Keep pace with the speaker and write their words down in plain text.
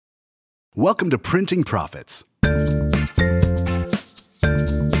Welcome to Printing Profits.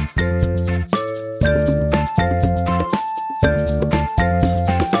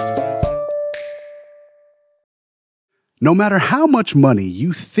 No matter how much money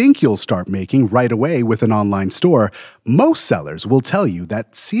you think you'll start making right away with an online store, most sellers will tell you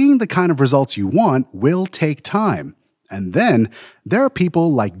that seeing the kind of results you want will take time. And then there are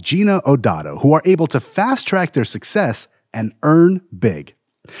people like Gina who are able to fast-track their success and earn big.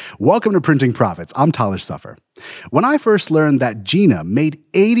 Welcome to Printing Profits. I'm Talish. When I first learned that Gina made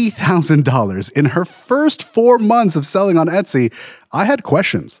 $80,000 in her first 4 months of selling on Etsy, I had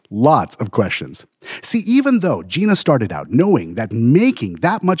questions, lots of questions. See, even though Gina started out knowing that making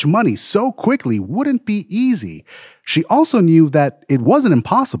that much money so quickly wouldn't be easy, she also knew that it wasn't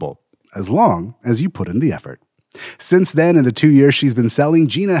impossible, as long as you put in the effort. Since then, in the 2 years she's been selling,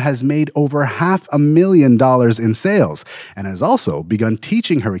 Gina has made over $500,000 in sales and has also begun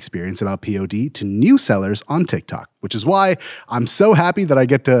teaching her experience about POD to new sellers on TikTok, which is why I'm so happy that I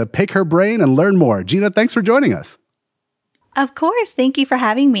get to pick her brain and learn more. Gina, thanks for joining us. Of course. Thank you for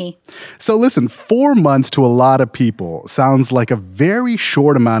having me. So listen, 4 months to a lot of people sounds like a very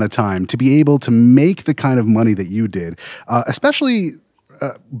short amount of time to be able to make the kind of money that you did, especially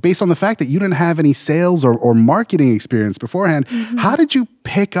based on the fact that you didn't have any sales or marketing experience beforehand. Mm-hmm. How did you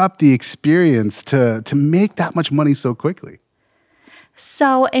pick up the experience to make that much money so quickly?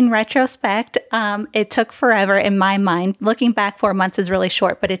 So in retrospect, it took forever in my mind. Looking back, 4 months is really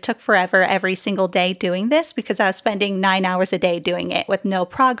short, but it took forever every single day doing this because I was spending 9 hours a day doing it with no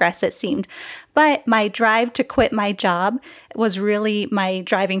progress, it seemed. But my drive to quit my job was really my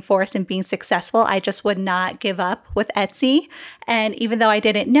driving force in being successful. I just would not give up with Etsy. And even though I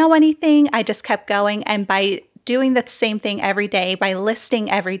didn't know anything, I just kept going. And by doing the same thing every day, by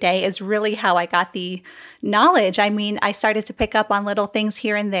listing every day, is really how I got the knowledge. I mean, I started to pick up on little things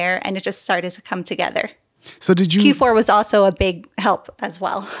here and there, and it just started to come together. So did you... Q4 was also a big help as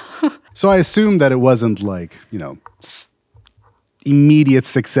well. So I assume that it wasn't like, immediate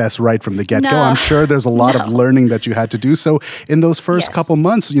success right from the get-go. No. I'm sure there's a lot of learning that you had to do. So in those first couple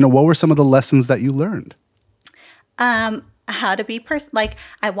months, what were some of the lessons that you learned? How to be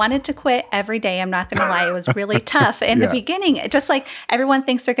I wanted to quit every day. I'm not going to lie. It was really tough in the beginning. Just like everyone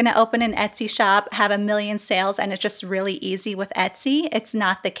thinks they're going to open an Etsy shop, have 1 million sales, and it's just really easy with Etsy. It's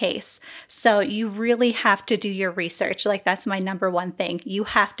not the case. So you really have to do your research. Like that's my number one thing. You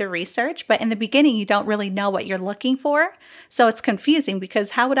have to research. But in the beginning, you don't really know what you're looking for. So it's confusing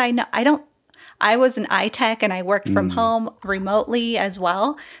because how would I know? I was an iTech and I worked from home remotely as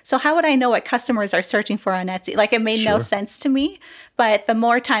well. So how would I know what customers are searching for on Etsy? Like it made no sense to me. But the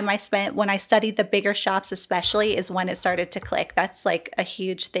more time I spent when I studied the bigger shops especially is when it started to click. That's like a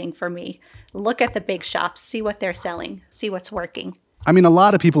huge thing for me. Look at the big shops, see what they're selling, see what's working. I mean, a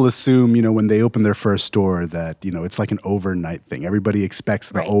lot of people assume, when they open their first store that, it's like an overnight thing. Everybody expects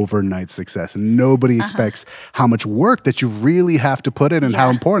the overnight success and nobody expects how much work that you really have to put in and how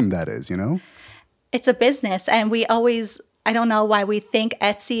important that is, It's a business, and I don't know why we think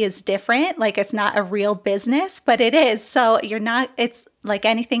Etsy is different, like it's not a real business, but it is. So it's like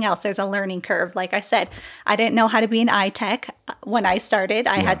anything else, there's a learning curve. Like I said, I didn't know how to be an iTech when I started.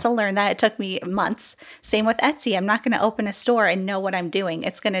 I had to learn that. It took me months. Same with Etsy. I'm not going to open a store and know what I'm doing.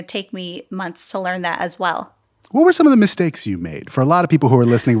 It's going to take me months to learn that as well. What were some of the mistakes you made? For a lot of people who are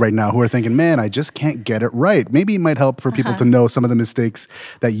listening right now who are thinking, man, I just can't get it right. Maybe it might help for people to know some of the mistakes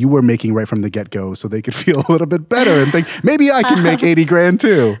that you were making right from the get-go so they could feel a little bit better and think, maybe I can make 80 grand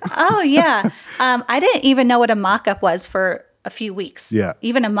too. Oh, yeah. I didn't even know what a mock-up was for a few weeks,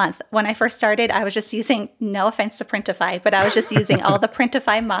 even a month. When I first started, I was just using, no offense to Printify, but I was just using all the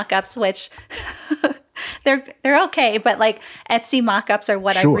Printify mock-ups, which... They're okay, but like Etsy mockups are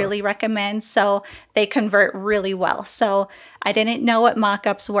what I really recommend. So they convert really well. So I didn't know what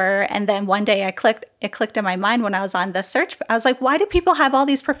mockups were. And then one day it clicked in my mind when I was on the search. I was like, why do people have all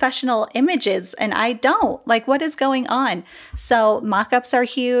these professional images and I don't? Like, what is going on? So mockups are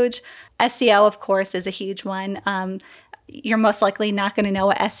huge. SEO, of course, is a huge one. You're most likely not going to know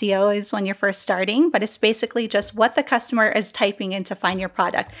what SEO is when you're first starting, but it's basically just what the customer is typing in to find your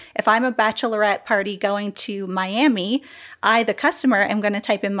product. If I'm a bachelorette party going to Miami, I, the customer, am going to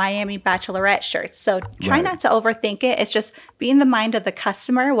type in Miami bachelorette shirts. So try not to overthink it. It's just be in the mind of the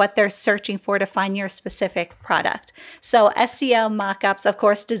customer, what they're searching for to find your specific product. So SEO mockups, of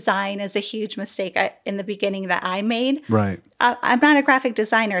course, design is a huge mistake in the beginning that I made. Right. I'm not a graphic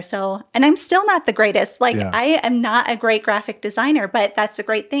designer, and I'm still not the greatest. I am not a great graphic designer, but that's a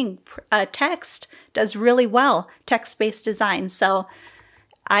great thing. Text does really well, text-based design. So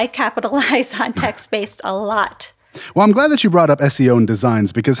I capitalize on text-based a lot. Well, I'm glad that you brought up SEO and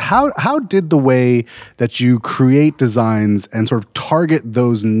designs, because how did the way that you create designs and sort of target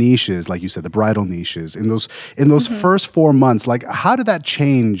those niches, like you said, the bridal niches, in those first 4 months, like how did that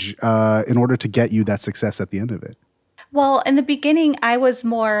change in order to get you that success at the end of it? Well, in the beginning, I was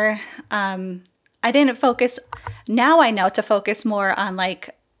more, I didn't focus, now I know to focus more on like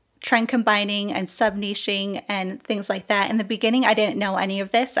trend combining and sub-niching and things like that. In the beginning, I didn't know any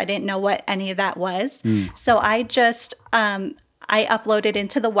of this. I didn't know what any of that was. So I just, I uploaded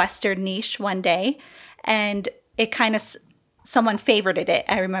into the Western niche one day, and it kind of, someone favorited it.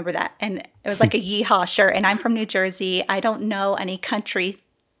 I remember that. And it was like a Yeehaw shirt. And I'm from New Jersey. I don't know any country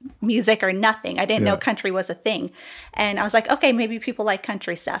music or nothing. I didn't know country was a thing. And I was like, okay, maybe people like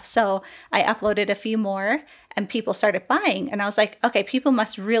country stuff. So I uploaded a few more and people started buying. And I was like, okay, people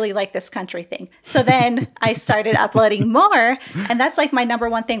must really like this country thing. So then I started uploading more. And that's like my number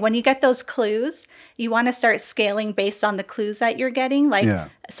one thing. When you get those clues, you want to start scaling based on the clues that you're getting. Like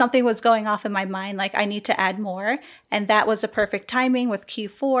something was going off in my mind, like I need to add more. And that was a perfect timing with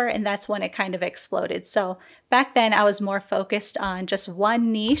Q4. And that's when it kind of exploded. So back then I was more focused on just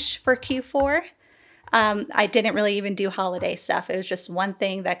one niche for Q4. I didn't really even do holiday stuff. It was just one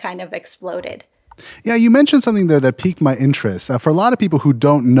thing that kind of exploded. Yeah, you mentioned something there that piqued my interest. For a lot of people who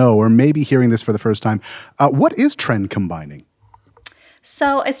don't know, or maybe hearing this for the first time, what is trend combining?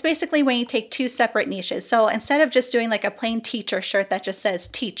 So it's basically when you take two separate niches. So instead of just doing like a plain teacher shirt that just says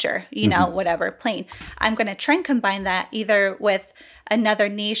teacher, you know, whatever, plain, I'm going to trend combine that either with another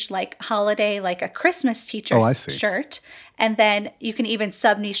niche like holiday, like a Christmas teacher shirt. And then you can even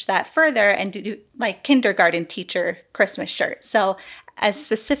sub-niche that further and do like kindergarten teacher Christmas shirt. So as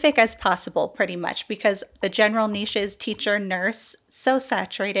specific as possible, pretty much, because the general niche is teacher, nurse, so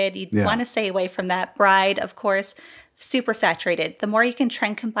saturated. You want to stay away from that. Bride, of course, super saturated. The more you can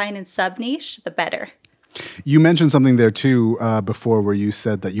trend combine and sub-niche, the better. You mentioned something there too before, where you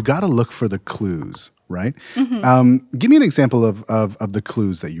said that you got to look for the clues, right? Give me an example of the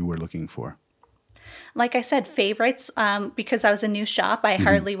clues that you were looking for. Like I said, favorites, because I was a new shop, I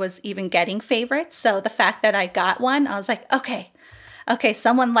hardly was even getting favorites. So the fact that I got one, I was like, okay,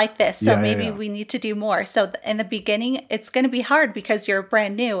 someone liked this, so maybe we need to do more. So in the beginning, it's going to be hard because you're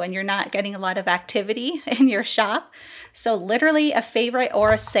brand new and you're not getting a lot of activity in your shop. So literally a favorite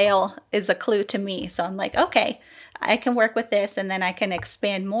or a sale is a clue to me. So I'm like, okay, I can work with this, and then I can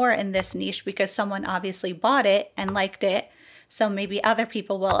expand more in this niche because someone obviously bought it and liked it. So maybe other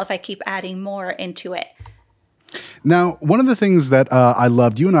people will if I keep adding more into it. Now, one of the things that I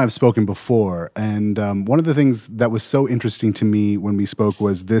loved, you and I have spoken before, and one of the things that was so interesting to me when we spoke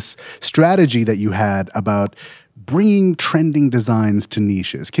was this strategy that you had about bringing trending designs to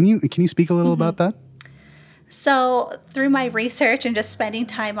niches. Can you speak a little about that? So through my research and just spending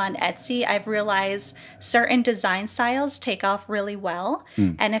time on Etsy, I've realized certain design styles take off really well.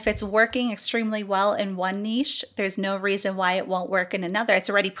 And if it's working extremely well in one niche, there's no reason why it won't work in another. It's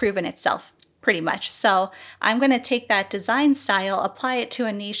already proven itself, pretty much. So I'm going to take that design style, apply it to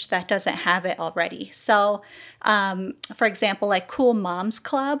a niche that doesn't have it already. So for example, like Cool Moms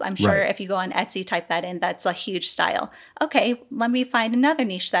Club, I'm sure if you go on Etsy, type that in, that's a huge style. Okay, let me find another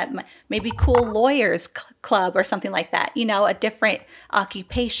niche that maybe Cool Lawyers Club or something like that, you know, a different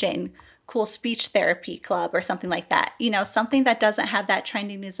occupation, Cool Speech Therapy Club or something like that. You know, something that doesn't have that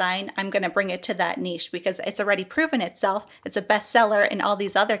trending design, I'm going to bring it to that niche because it's already proven itself. It's a bestseller in all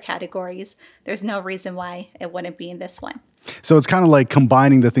these other categories. There's no reason why it wouldn't be in this one. So it's kind of like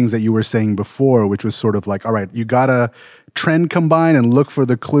combining the things that you were saying before, which was sort of like, all right, you got to trend combine and look for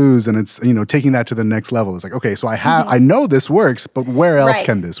the clues, and it's, you know, taking that to the next level. It's like, okay, so I know this works, but where else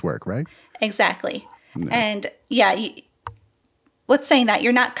can this work, right? Exactly. And what's saying that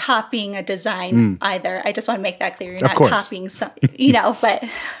you're not copying a design either. I just want to make that clear. You're not copying some, you know, but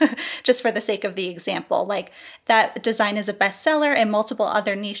just for the sake of the example, like that design is a bestseller in multiple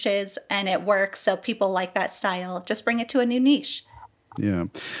other niches and it works. So people like that style. Just bring it to a new niche. Yeah.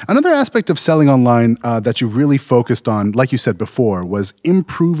 Another aspect of selling online that you really focused on, like you said before, was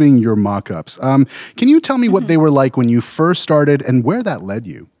improving your mock-ups. Can you tell me what they were like when you first started and where that led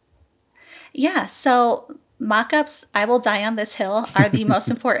you? Yeah. So mock-ups, I will die on this hill, are the most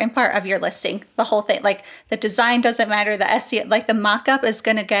important part of your listing. The whole thing, like the design doesn't matter, the SEO, like the mock-up is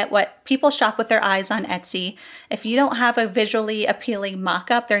going to get what people shop with their eyes on Etsy. If you don't have a visually appealing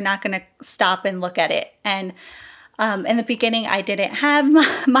mock-up, they're not going to stop and look at it. And In the beginning, I didn't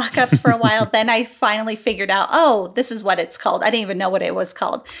have mock-ups for a while. Then I finally figured out, oh, this is what it's called. I didn't even know what it was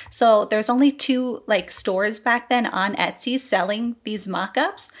called. So there's only 2 like stores back then on Etsy selling these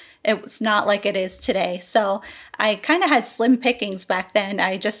mock-ups. It was not like it is today. So I kind of had slim pickings back then.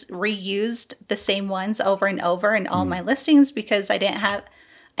 I just reused the same ones over and over in all my listings because I didn't have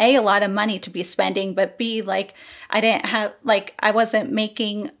a lot of money to be spending, but B, like I wasn't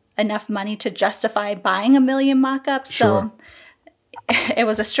making enough money to justify buying a million mock-ups. Sure. So it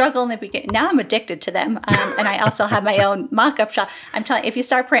was a struggle in the beginning. Now I'm addicted to them. And I also have my own mock-up shop. I'm telling you, if you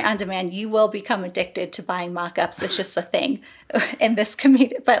start print on demand, you will become addicted to buying mock-ups. It's just a thing in this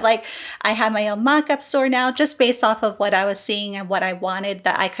community. But like I have my own mock-up store now just based off of what I was seeing and what I wanted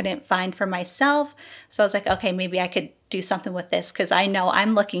that I couldn't find for myself. So I was like, okay, maybe I could do something with this because I know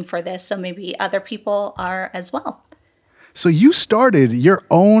I'm looking for this. So maybe other people are as well. So you started your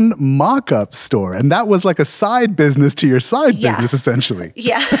own mock-up store, and that was like a side business to your side business, essentially.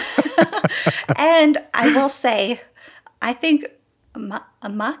 Yeah. And I will say, I think a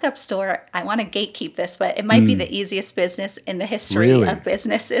mock-up store, I want to gatekeep this, but it might be the easiest business in the history of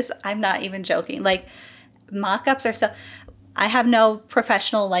businesses. I'm not even joking. Like mock-ups are so... I have no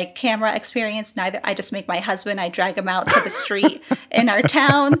professional like camera experience. Neither. I just make my husband. I drag him out to the street in our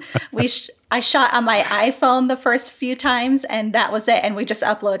town. I shot on my iPhone the first few times, and that was it. And we just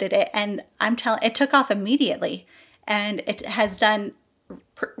uploaded it. And it took off immediately, and it has done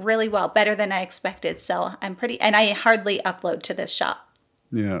really well, better than I expected. So and I hardly upload to this shop.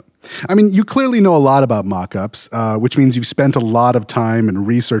 Yeah. I mean, you clearly know a lot about mock-ups, which means you've spent a lot of time and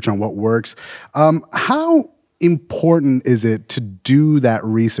research on what works. How important is it to do that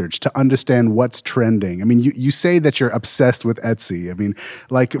research, to understand what's trending? I mean, you say that you're obsessed with Etsy. I mean,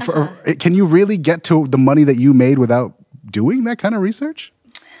 like, can you really get to the money that you made without doing that kind of research?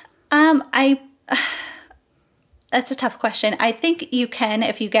 That's a tough question. I think you can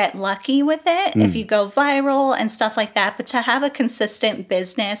if you get lucky with it, if you go viral and stuff like that. But to have a consistent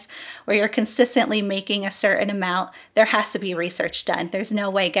business where you're consistently making a certain amount, there has to be research done. There's no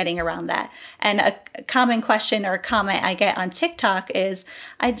way getting around that. And a common question or comment I get on TikTok is,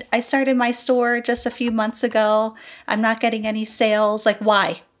 I started my store just a few months ago. I'm not getting any sales. Like,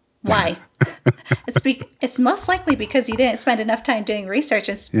 why? Why? It's most likely because you didn't spend enough time doing research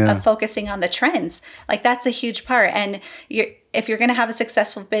and focusing on the trends. Like that's a huge part. And if you're going to have a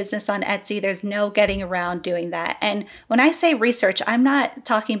successful business on Etsy, there's no getting around doing that. And when I say research, I'm not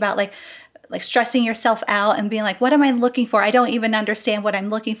talking about like stressing yourself out and being like, what am I looking for? I don't even understand what I'm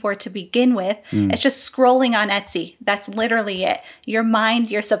looking for to begin with. It's just scrolling on Etsy. That's literally it. Your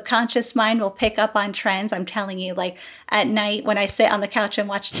mind, your subconscious mind will pick up on trends. I'm telling you, like at night when I sit on the couch and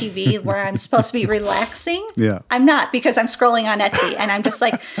watch TV where I'm supposed to be relaxing, I'm not because I'm scrolling on Etsy and I'm just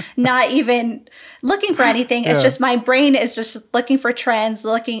like not even looking for anything. It's just my brain is just looking for trends,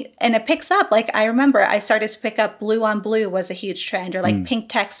 and it picks up. Like I remember I started to pick up blue on blue was a huge trend, or like pink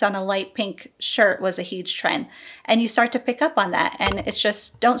text on a light pink shirt was a huge trend. And you start to pick up on that. And it's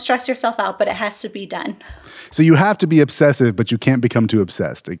just, don't stress yourself out, but it has to be done. So you have to be obsessive, but you can't become too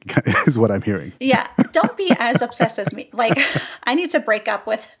obsessed, is what I'm hearing. Yeah. Don't be as obsessed as me. Like, I need to break up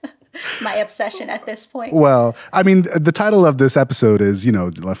with my obsession at this point. Well, I mean, the title of this episode is,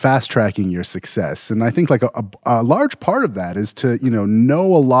 fast tracking your success. And I think like a large part of that is to,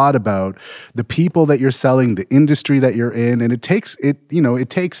 know a lot about the people that you're selling, the industry that you're in. And it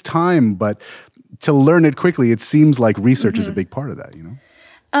takes time, but to learn it quickly, it seems like research is a big part of that,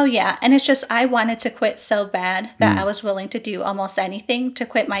 Oh, yeah. And it's just I wanted to quit so bad that I was willing to do almost anything to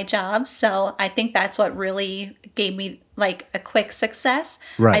quit my job. So I think that's what really gave me like a quick success.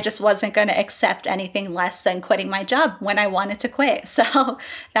 Right. I just wasn't going to accept anything less than quitting my job when I wanted to quit. So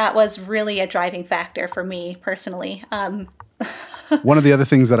that was really a driving factor for me personally. One of the other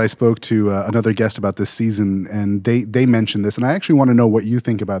things that I spoke to another guest about this season, and they mentioned this, and I actually want to know what you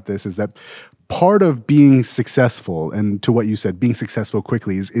think about this, is that part of being successful, and to what you said, being successful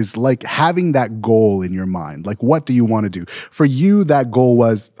quickly is like having that goal in your mind. Like, what do you want to do? For you, that goal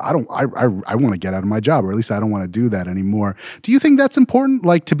was, I want to get out of my job, or at least I don't want to do that anymore. Do you think that's important?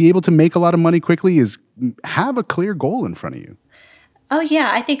 Like, to be able to make a lot of money quickly is have a clear goal in front of you. Oh, yeah.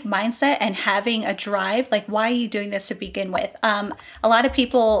 I think mindset and having a drive, like, why are you doing this to begin with? A lot of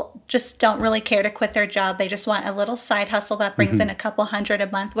people just don't really care to quit their job. They just want a little side hustle that brings in a couple $100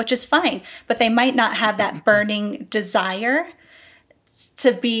 a month, which is fine. But they might not have that burning desire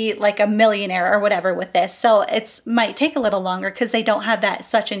to be like a millionaire or whatever with this. So it might take a little longer because they don't have that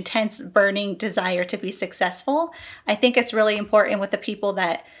such intense burning desire to be successful. I think it's really important with the people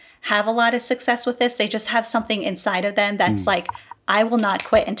that have a lot of success with this. They just have something inside of them that's like, I will not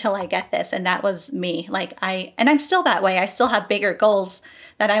quit until I get this. And that was me. Like and I'm still that way. I still have bigger goals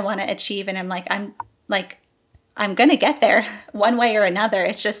that I want to achieve. And I'm going to get there one way or another.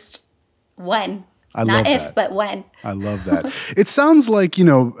 It's just when. Not if, but when. I love that. It sounds like,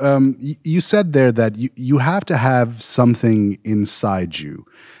 you said there that you have to have something inside you.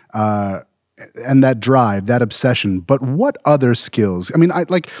 And that drive, that obsession. But what other skills? I mean,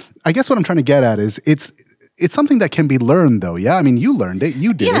 I guess what I'm trying to get at is it's something that can be learned, though. Yeah, I mean, you learned it,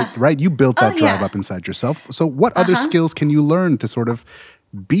 you did it, right? You built that drive up inside yourself. So, what other skills can you learn to sort of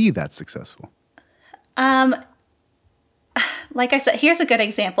be that successful? Like I said, here's a good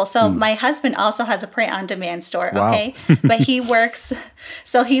example. So my husband also has a print-on-demand store, okay? But he works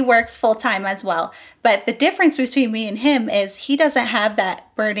full-time as well. But the difference between me and him is he doesn't have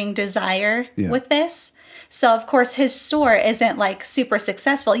that burning desire with this. So, of course, his store isn't like super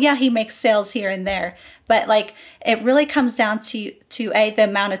successful. Yeah, he makes sales here and there. But like it really comes down to the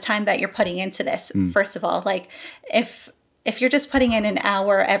amount of time that you're putting into this, first of all. Like if you're just putting in an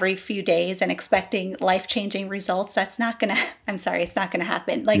hour every few days and expecting life-changing results, it's not going to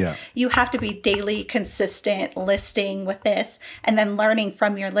happen. Like you have to be daily consistent listing with this and then learning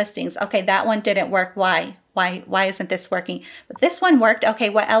from your listings. Okay, that one didn't work. Why? Why isn't this working? But this one worked. Okay,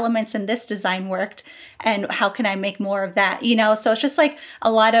 what elements in this design worked and how can I make more of that? So it's just like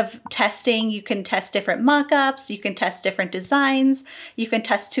a lot of testing. You can test different mock-ups. You can test different designs. You can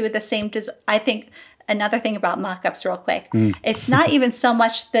test two of the same I think another thing about mock-ups real quick. It's not even so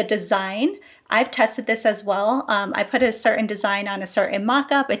much the design. I've tested this as well. I put a certain design on a certain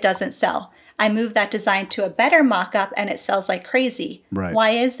mock-up. It doesn't sell. I move that design to a better mock-up and it sells like crazy. Right. Why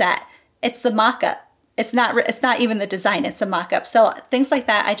is that? It's the mock-up. It's not even the design. It's a mock-up. So things like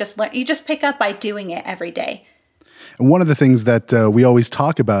that, I just learned. You just pick up by doing it every day. And one of the things that we always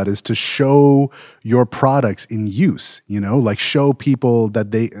talk about is to show your products in use, like show people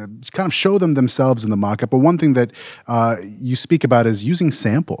that they kind of show them themselves in the mock-up. But one thing that you speak about is using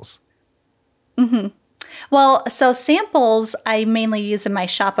samples. Mm-hmm. Well, so samples I mainly use in my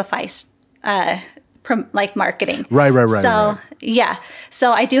Shopify marketing. Right. So, yeah.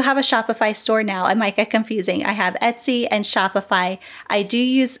 So I do have a Shopify store now. It might get confusing. I have Etsy and Shopify. I do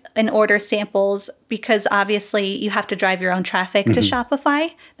use and order samples because obviously you have to drive your own traffic to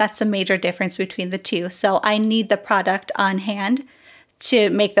Shopify. That's a major difference between the two. So I need the product on hand to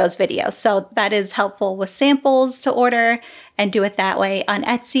make those videos. So that is helpful with samples to order and do it that way. On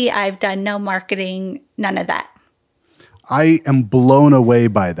Etsy, I've done no marketing, none of that. I am blown away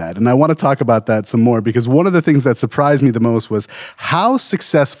by that. And I want to talk about that some more because one of the things that surprised me the most was how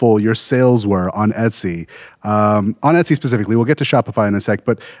successful your sales were on Etsy. On Etsy specifically, we'll get to Shopify in a sec,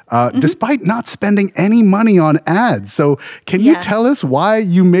 but despite not spending any money on ads. So can you tell us why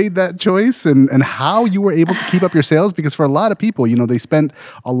you made that choice and how you were able to keep up your sales? Because for a lot of people, they spent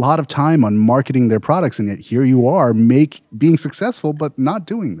a lot of time on marketing their products and yet here you are being successful, but not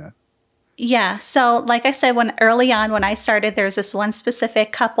doing that. Yeah. So like I said, early on when I started, there's this one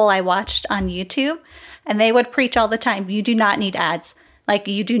specific couple I watched on YouTube and they would preach all the time, you do not need ads. Like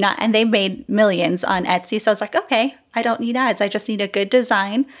you do not. And they made millions on Etsy. So I was like, okay, I don't need ads. I just need a good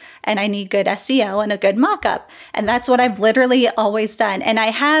design and I need good SEO and a good mock-up. And that's what I've literally always done. And I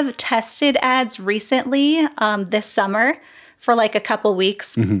have tested ads recently this summer for like a couple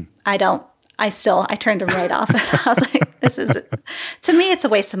weeks. I turned them right off. I was like, to me, it's a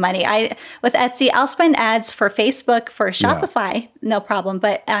waste of money. With Etsy, I'll spend ads for Facebook, for Shopify, no problem.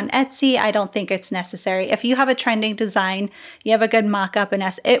 But on Etsy, I don't think it's necessary. If you have a trending design, you have a good mock-up, and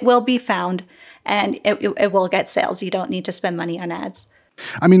it will be found and it will get sales. You don't need to spend money on ads.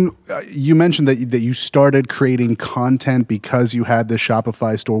 I mean, you mentioned that you started creating content because you had the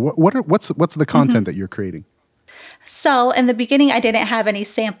Shopify store. What's the content that you're creating? So in the beginning, I didn't have any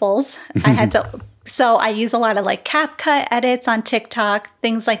samples. So I use a lot of like CapCut edits on TikTok,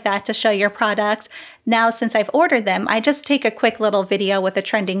 things like that to show your product. Now, since I've ordered them, I just take a quick little video with a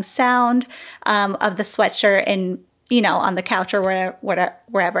trending sound of the sweatshirt and, on the couch or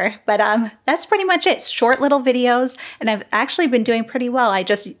wherever. But that's pretty much it. Short little videos. And I've actually been doing pretty well. I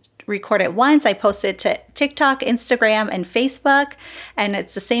just record it once. I post it to TikTok, Instagram, and Facebook. And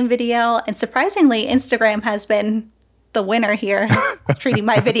it's the same video. And surprisingly, Instagram has been the winner here, treating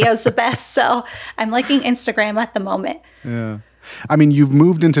my videos the best. So I'm liking Instagram at the moment. Yeah. I mean, you've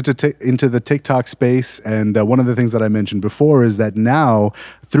moved into the TikTok space. And one of the things that I mentioned before is that now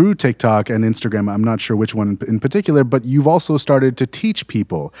through TikTok and Instagram, I'm not sure which one in particular, but you've also started to teach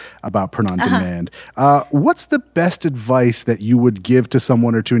people about print on demand. What's the best advice that you would give to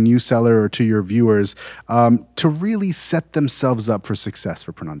someone or to a new seller or to your viewers to really set themselves up for success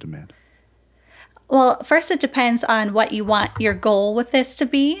for print on demand? Well, first, it depends on what you want your goal with this to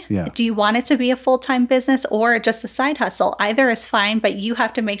be. Yeah. Do you want it to be a full-time business or just a side hustle? Either is fine, but you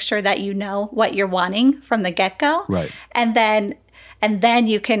have to make sure that you know what you're wanting from the get-go. Right. And then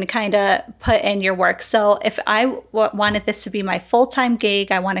you can kind of put in your work. So if I wanted this to be my full-time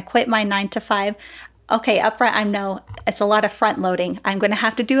gig, I want to quit my 9 to 5. Okay, upfront, I know it's a lot of front loading. I'm going to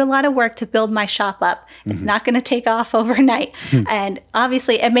have to do a lot of work to build my shop up. It's not going to take off overnight. And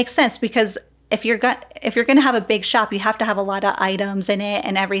obviously, it makes sense because if you're going to have a big shop, you have to have a lot of items in it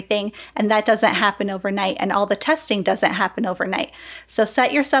and everything, and that doesn't happen overnight, and all the testing doesn't happen overnight. So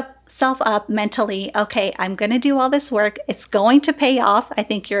set yourself up mentally. Okay, I'm going to do all this work. It's going to pay off. I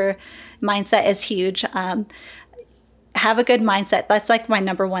think your mindset is huge. Have a good mindset. That's like my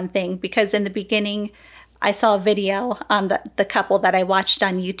number one thing, because in the beginning, I saw a video on the couple that I watched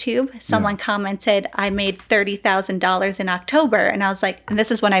on YouTube. Someone commented, I made $30,000 in October. And I was like, and this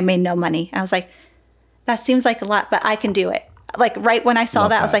is when I made no money. And I was like, that seems like a lot, but I can do it. Like right when I saw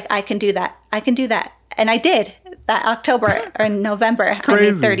that, I was like, I can do that. I can do that. And I did. That October or November, I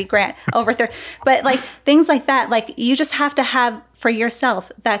made 30 grand, over 30. But like things like that, like you just have to have for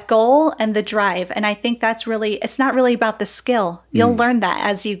yourself that goal and the drive. And I think that's really, it's not really about the skill. You'll learn that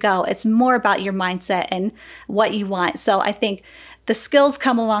as you go. It's more about your mindset and what you want. So I think the skills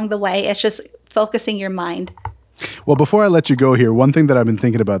come along the way. It's just focusing your mind. Well, before I let you go here, one thing that I've been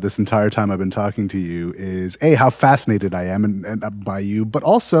thinking about this entire time I've been talking to you is how fascinated I am and by you, but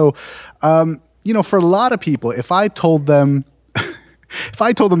also, for a lot of people, if I told them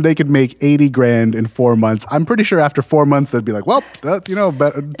they could make 80 grand in 4 months, I'm pretty sure after 4 months, they'd be like, well, time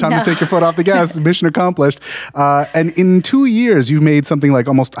to take your foot off the gas, mission accomplished. And in 2 years, you made something like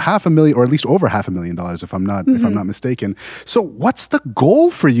almost $500,000, or at least over $500,000, if I'm not mistaken. So what's the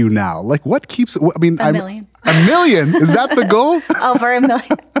goal for you now? Like what keeps, $1 million. $1 million? Is that the goal? Over $1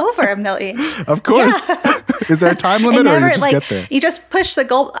 million. Over $1 million. Of course. Yeah. Is there a time limit or you just get there? You just push the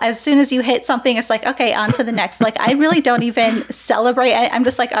goal. As soon as you hit something, it's like, okay, on to the next. Like I really don't even celebrate. I'm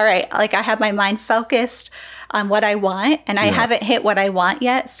just like, all right, like I have my mind focused on what I want and I haven't hit what I want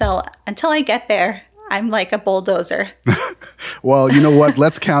yet. So until I get there, I'm like a bulldozer. Well, you know what?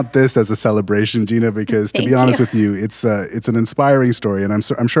 Let's count this as a celebration, Gina, because to be honest with you, it's an inspiring story. And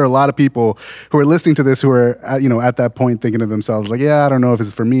I'm sure a lot of people who are listening to this who are, at that point thinking to themselves, like, yeah, I don't know if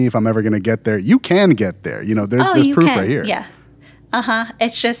it's for me, if I'm ever going to get there. You can get there. There's proof right here. Yeah.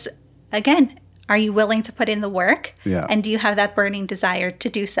 It's just, again, are you willing to put in the work? Yeah. And do you have that burning desire to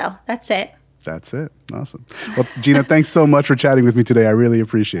do so? That's it. That's it. Awesome. Well, Gina, thanks so much for chatting with me today. I really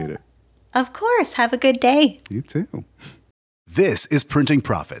appreciate it. Of course. Have a good day. You too. This is Printing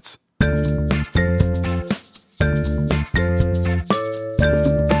Profits.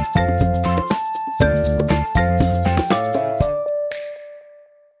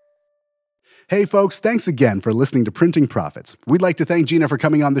 Hey folks, thanks again for listening to Printing Profits. We'd like to thank Gina for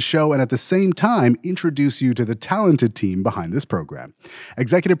coming on the show and at the same time introduce you to the talented team behind this program.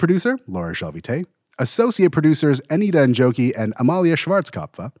 Executive producer, Laura Shelvite. Associate producers, Anita Njoki and Amalia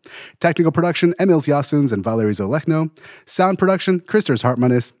Schwarzkopfer. Technical production, Emils Yasuns and Valerie Zolechno. Sound production, Christers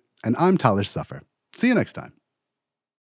Hartmanis. And I'm Talish Suffer. See you next time.